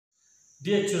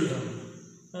Dear children,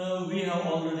 we have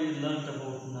already learnt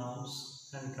about nouns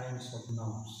and kinds of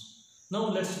nouns. Now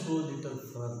let's go a little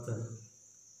further.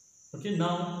 Okay,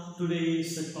 now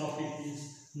today's topic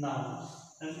is nouns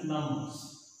and numbers.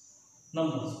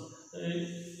 Numbers.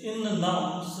 In the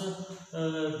nouns,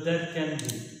 there can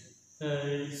be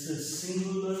it's a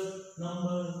singular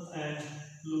number and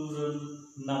plural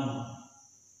number.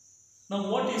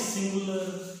 Now, what is singular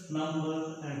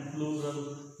number and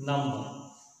plural number?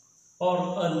 Or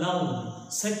a noun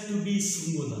said to be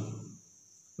singular.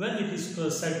 When it is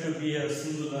said to be a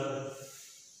singular,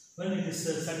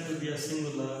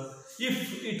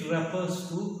 if it refers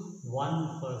to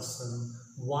one person,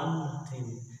 one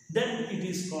thing, then it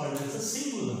is called as a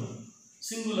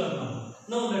singular number.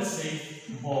 Now let's say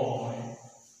boy,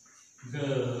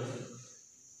 girl,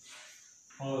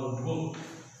 or book.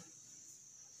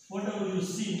 Whatever you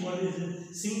see, what is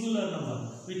a singular number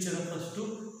which refers to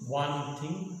one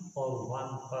thing or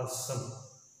one person.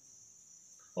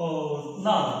 Oh,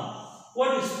 now,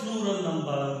 what is plural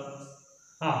number?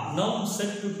 Noun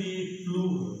said to be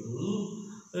plural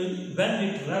when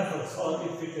it refers, or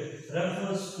if it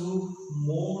refers to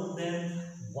more than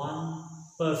one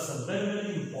person. Very,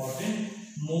 very important.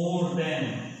 More than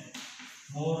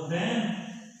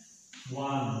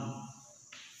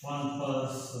one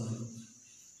person,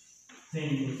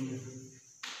 thing.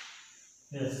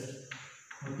 Yes.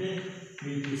 Okay,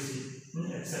 BTC,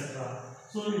 etc.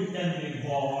 So it can be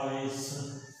boys,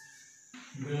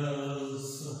 girls,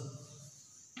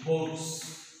 books.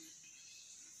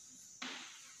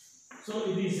 So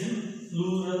it is in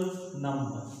plural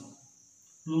number.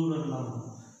 Plural number.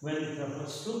 When it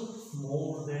refers to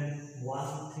more than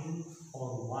one thing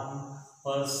or one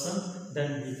person, then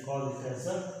we call it as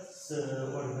a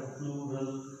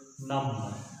plural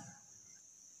number.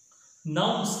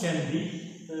 Nouns can be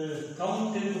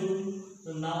countable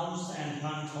nouns and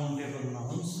uncountable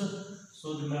nouns.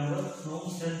 So remember,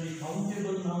 nouns can be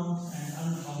countable nouns and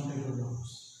uncountable nouns.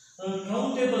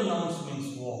 Countable nouns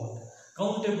means what?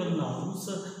 Countable nouns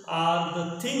are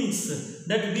the things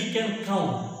that we can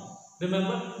count.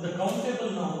 Remember, the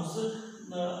countable nouns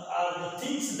are the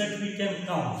things that we can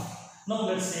count. Now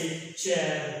let's say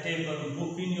chair, table,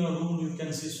 book. In your room you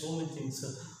can see so many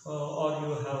things. Or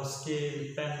you have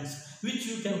scale, pens, which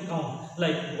you can count,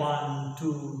 like 1,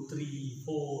 2, 3,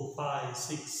 4, 5,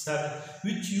 6, 7,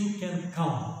 which you can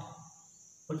count.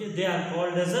 Okay, they are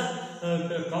called as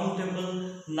a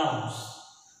countable nouns.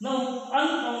 Now,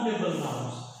 uncountable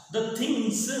nouns, the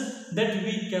things that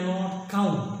we cannot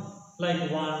count, like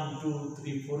 1, 2,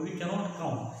 3, 4, we cannot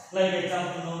count. Like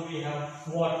example, now we have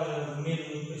water,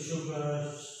 milk,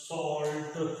 sugar,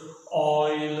 salt,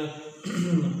 oil.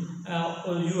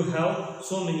 You have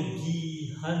so many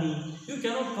ghee, honey. You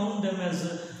cannot count them as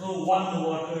 1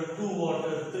 water, 2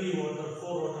 water, 3 water,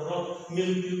 4 water, or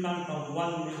milk. You can't count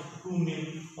 1 milk, 2 milk,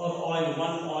 or oil,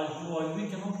 1 oil, 2 oil. We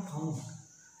cannot count.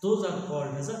 Those are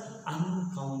called as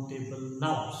uncountable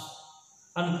nouns.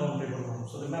 Uncountable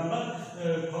nouns. So remember,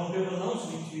 countable nouns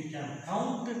which we can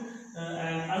count,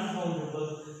 and uncountable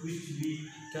which we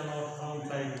cannot count,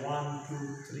 like 1,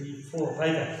 2, 3, 4,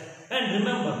 like that. And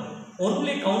remember,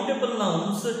 only countable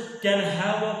nouns can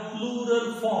have a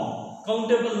plural form.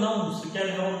 Countable nouns can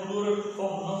have a plural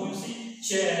form. Now you see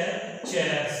chair,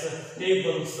 chairs,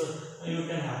 tables, you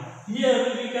can have.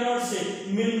 Here we cannot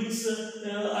say milks.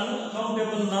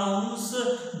 Uncountable nouns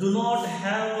do not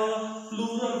have a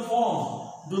plural form.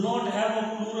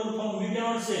 We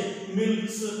cannot say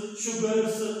milks,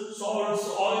 sugars, salts,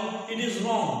 oil. It is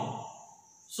wrong.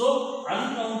 So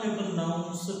uncountable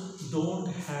nouns don't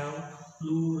have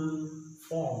plural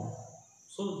form.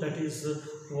 So that is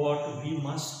what we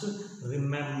must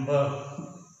remember.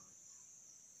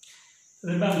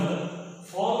 Remember,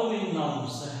 following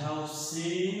nouns have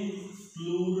same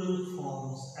plural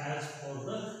forms as for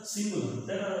the singular.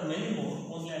 There are many more,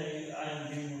 only I am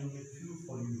giving only a few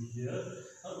for you here.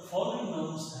 Following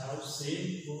nouns have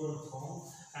same plural form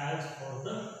as for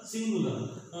the singular.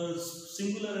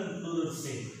 Singular and plural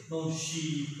same. Now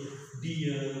sheep,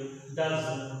 deer,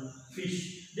 dozen,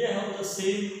 fish, they have the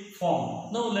same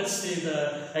form. Now let's say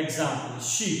the example,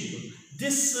 sheep.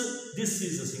 This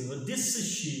is a singular. This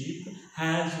sheep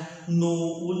has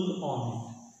no wool on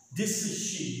it. This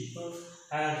sheep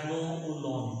has no wool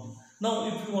on it. Now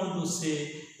if you want to say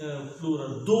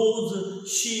plural, those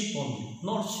sheep only,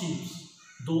 not sheep.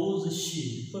 Those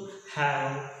sheep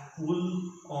have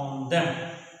wool on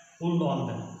them.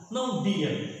 Now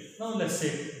deer. Now let's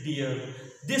say deer.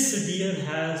 This deer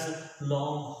has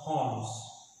long horns.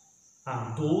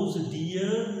 Those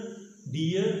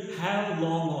deer have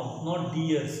long horns, not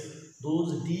deers.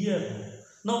 Those deer.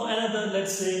 Now another,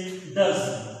 let's say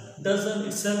dozen. Dozen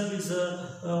itself is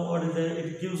a what is it?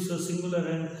 It gives a singular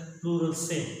and plural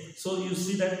same. So you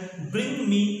see that bring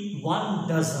me 1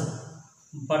 dozen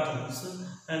buttons,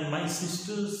 and my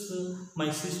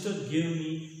sister gave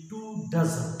me 2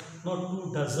 dozen, not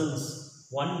 2 dozens.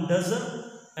 1 dozen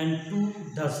and 2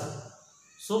 dozen.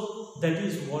 So that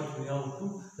is what we have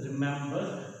to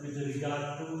remember with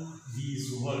regard to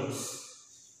these words.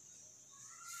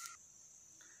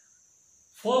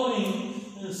 Following,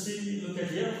 see, look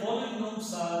at here, following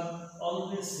nouns are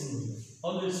always singular.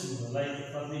 Always singular,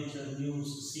 like furniture,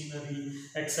 news, scenery,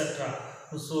 etc.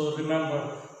 So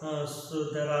remember, so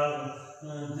there are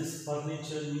this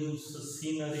furniture, news,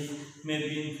 scenery,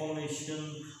 maybe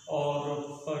information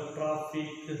or traffic,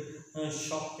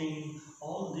 shopping.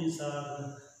 All these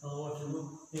are what you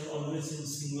know, they are always in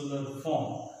singular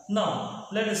form. Now,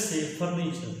 let us say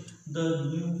furniture. The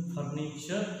new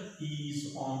furniture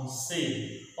is on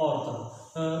sale, or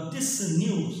this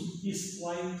news is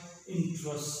quite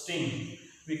interesting.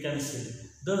 We can say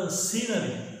the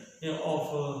scenery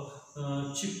of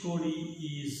Chikkodi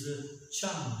is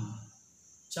charming.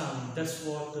 Charming. That's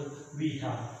what we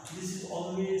have. This is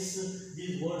always.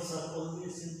 These words are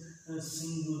always in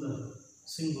singular.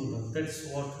 Singular. That's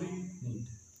what we need.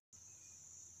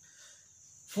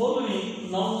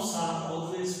 Following nouns are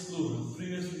always plural.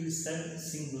 Previously we said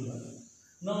singular.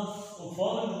 Now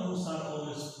following nouns are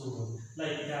always plural,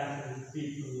 like cattle,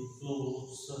 people,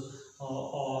 clothes,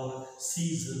 or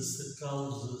seasons,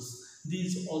 trousers.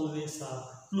 These always are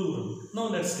plural. Now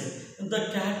let's say the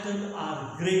cattle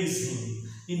are grazing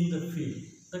in the field.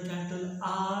 The cattle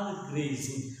are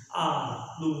grazing, are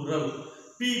plural.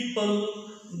 People,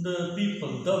 the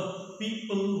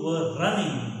people were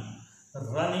running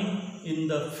in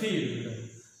the field.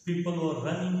 People were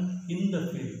running in the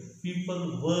field.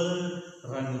 People were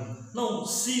running. Now,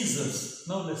 scissors.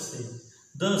 Now, let's say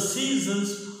the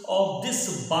scissors of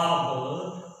this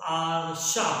barber are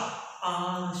sharp.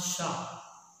 Are sharp.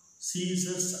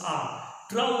 Scissors are.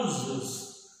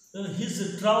 Trousers.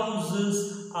 His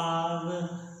trousers are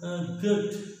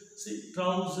good. See,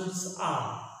 trousers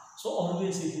are. So,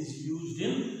 always it is used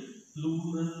in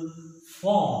plural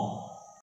form.